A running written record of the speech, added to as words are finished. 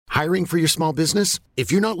Hiring for your small business?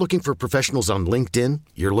 If you're not looking for professionals on LinkedIn,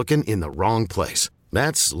 you're looking in the wrong place.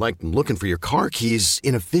 That's like looking for your car keys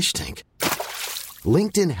in a fish tank.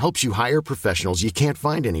 LinkedIn helps you hire professionals you can't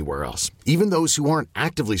find anywhere else, even those who aren't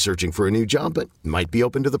actively searching for a new job but might be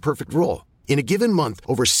open to the perfect role. In a given month,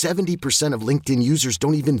 over 70% of LinkedIn users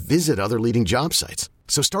don't even visit other leading job sites.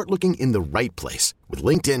 So start looking in the right place. With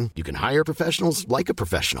LinkedIn, you can hire professionals like a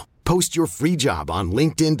professional. Post your free job on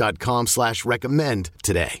linkedin.com/recommend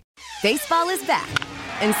today. Baseball is back,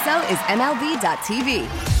 and so is MLB.tv.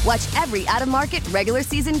 Watch every out-of-market regular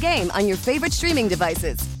season game on your favorite streaming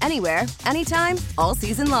devices. Anywhere, anytime, all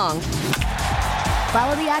season long.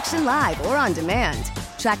 Follow the action live or on demand.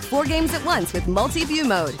 Track 4 games at once with multi-view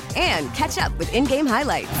mode and catch up with in-game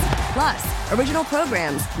highlights. Plus, original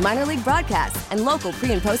programs, minor league broadcasts, and local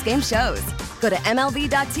pre- and post-game shows. Go to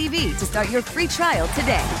MLB.tv to start your free trial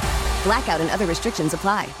today. Blackout and other restrictions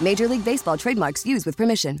apply. Major League Baseball trademarks used with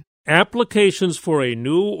permission. Applications for a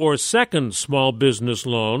new or second small business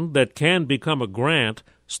loan that can become a grant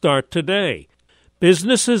start today.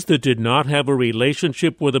 Businesses that did not have a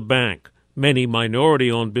relationship with a bank, many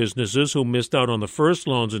minority-owned businesses who missed out on the first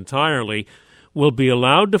loans entirely, will be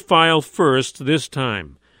allowed to file first this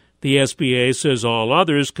time. The SBA says all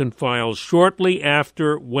others can file shortly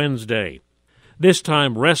after Wednesday. This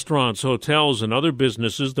time, restaurants, hotels, and other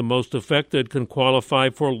businesses the most affected can qualify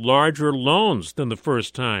for larger loans than the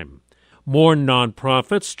first time. More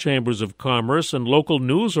nonprofits, chambers of commerce, and local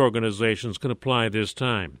news organizations can apply this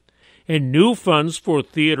time. And new funds for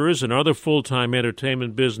theaters and other full-time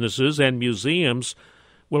entertainment businesses and museums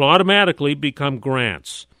will automatically become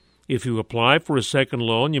grants. If you apply for a second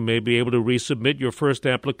loan, you may be able to resubmit your first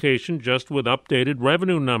application just with updated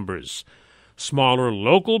revenue numbers. Smaller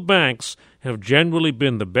local banks have generally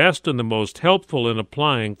been the best and the most helpful in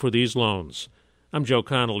applying for these loans. I'm Joe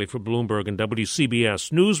Connolly for Bloomberg and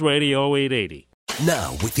WCBS News Radio 880.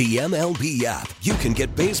 Now, with the MLB app, you can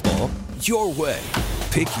get baseball your way.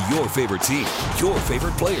 Pick your favorite team, your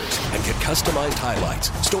favorite players, and get customized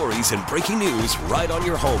highlights, stories, and breaking news right on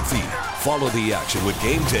your home feed. Follow the action with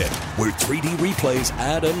Game Day, where 3D replays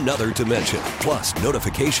add another dimension. Plus,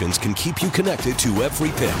 notifications can keep you connected to every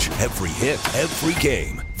pitch, every hit, every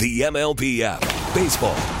game. The MLB app.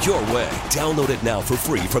 Baseball your way. Download it now for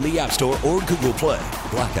free from the App Store or Google Play.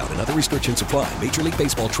 Blackout and other restrictions apply. Major League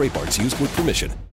Baseball trademarks used with permission.